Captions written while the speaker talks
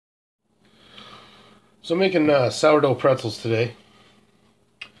So I'm making sourdough pretzels today.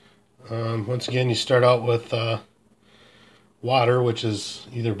 Once again, you start out with water, which is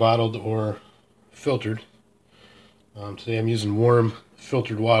either bottled or filtered. Today I'm using warm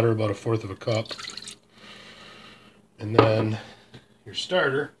filtered water, about 1/4 of a cup. And then your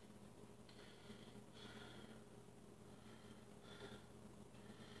starter.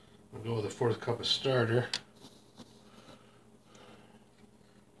 We'll go with 1/4 cup of starter.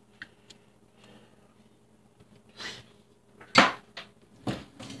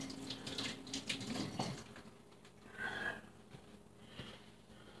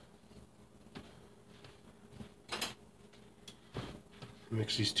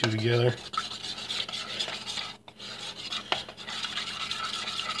 Mix these two together.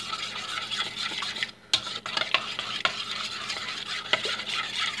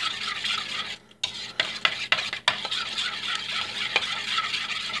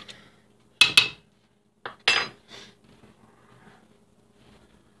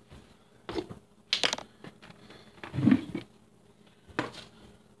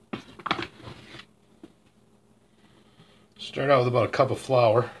 Start out with about a cup of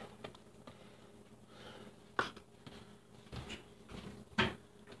flour.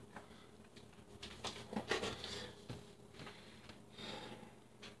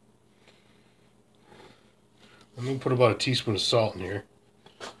 I'm going to put about a teaspoon of salt in here.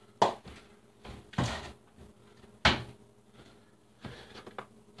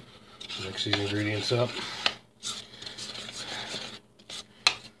 Mix these ingredients up.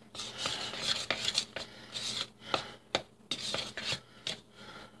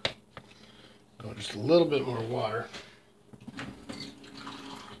 Just a little bit more water.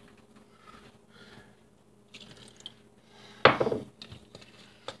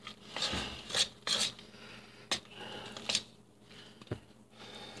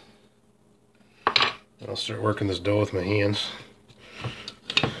 I'll start working this dough with my hands.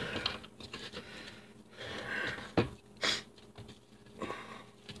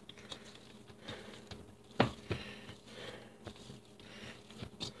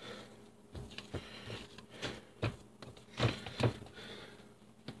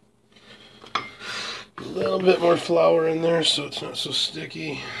 A little bit more flour in there so it's not so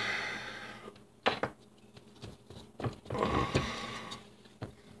sticky.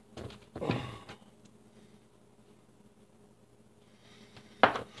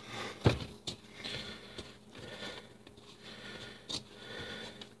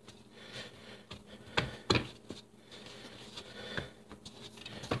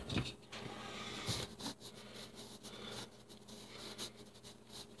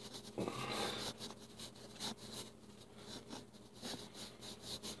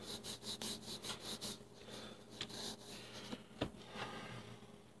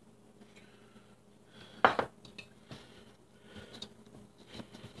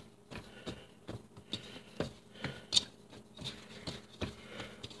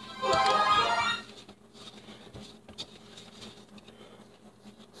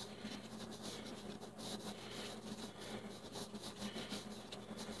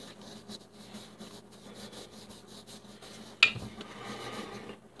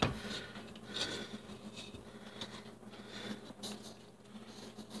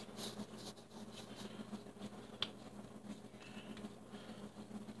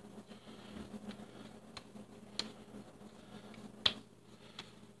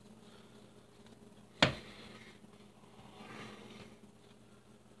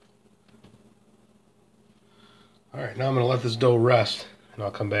 Alright, now I'm going to let this dough rest, and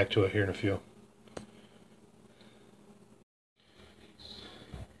I'll come back to it here in a few.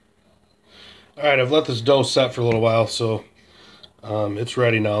 Alright, I've let this dough set for a little while, so it's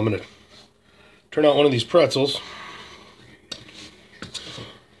ready now. I'm going to turn out one of these pretzels.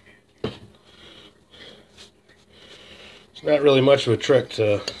 It's not really much of a trick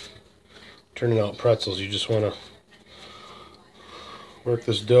to turning out pretzels. You just want to work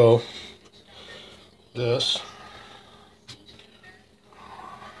this dough, this.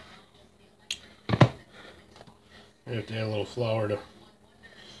 You have to add a little flour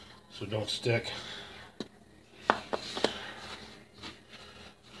so it don't stick.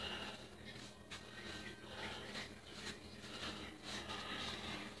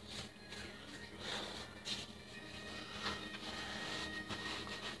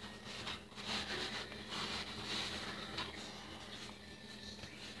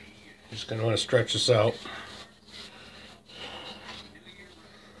 Just going to want to stretch this out.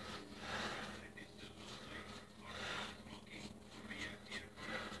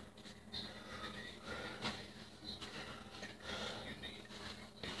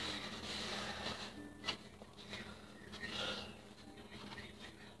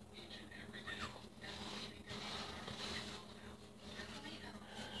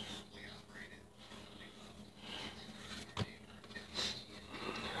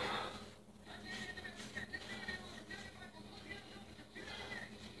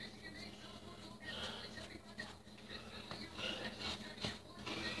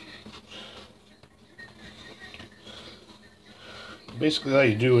 basically all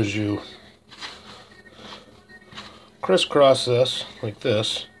you do is you crisscross this like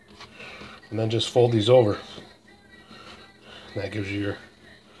this, and then just fold these over. And that gives you your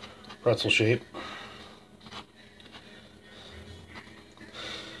pretzel shape.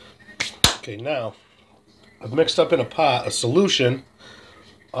 Okay, now I've mixed up in a pot a solution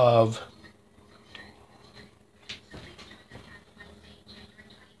of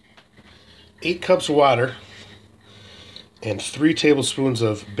 8 cups of water and 3 tablespoons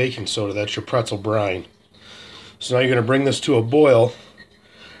of baking soda. That's your pretzel brine. So now you're going to bring this to a boil,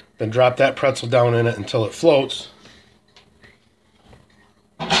 then drop that pretzel down in it until it floats.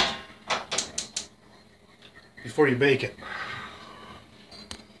 Before you bake it.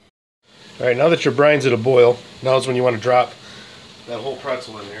 Alright, now that your brine's at a boil, now is when you want to drop that whole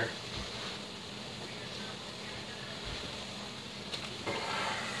pretzel in there.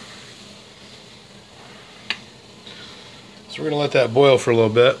 So we're going to let that boil for a little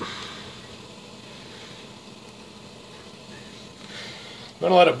bit. I'm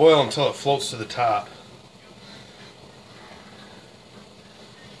going to let it boil until it floats to the top.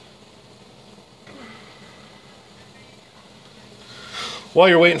 While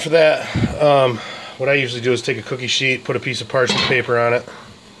you're waiting for that, what I usually do is take a cookie sheet, put a piece of parchment paper on it.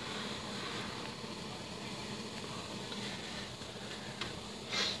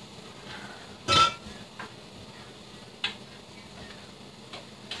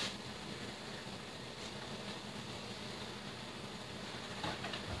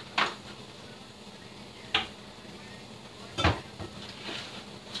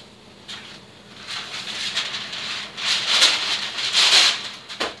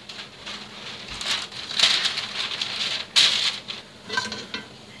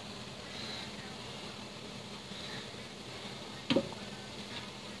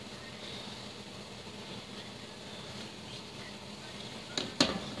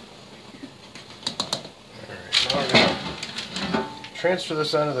 Transfer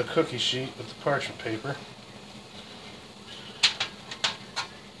this onto the cookie sheet with the parchment paper.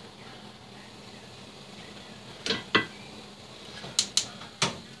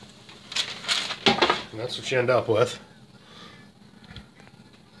 And that's what you end up with.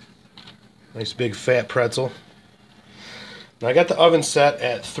 Nice big fat pretzel. Now I got the oven set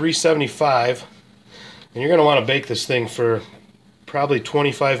at 375, and you're going to want to bake this thing for probably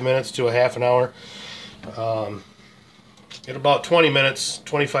 25 minutes to a half an hour. In about 20 minutes,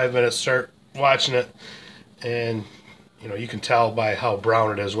 25 minutes, start watching it, and you can tell by how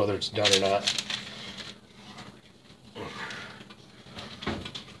brown it is whether it's done or not.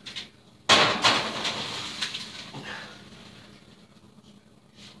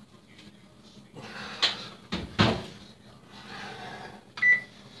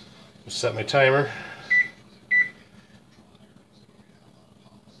 Set my timer.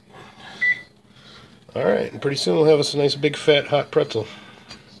 Alright, and pretty soon we'll have us a nice big fat hot pretzel.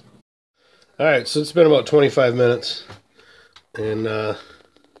 Alright, so it's been about 25 minutes, and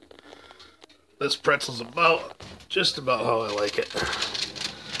this pretzel's just about how I like it.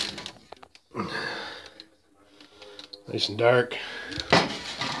 Nice and dark.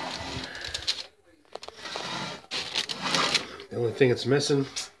 The only thing it's missing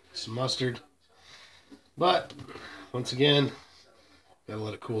is some mustard, but once again, gotta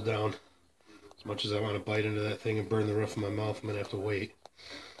let it cool down. As much as I want to bite into that thing and burn the roof of my mouth, I'm going to have to wait.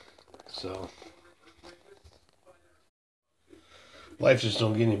 So, life just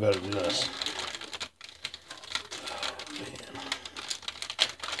don't get any better than this. Oh, man.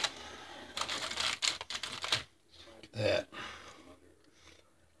 Look at that.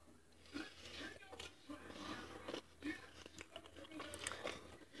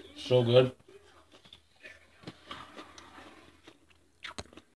 So good.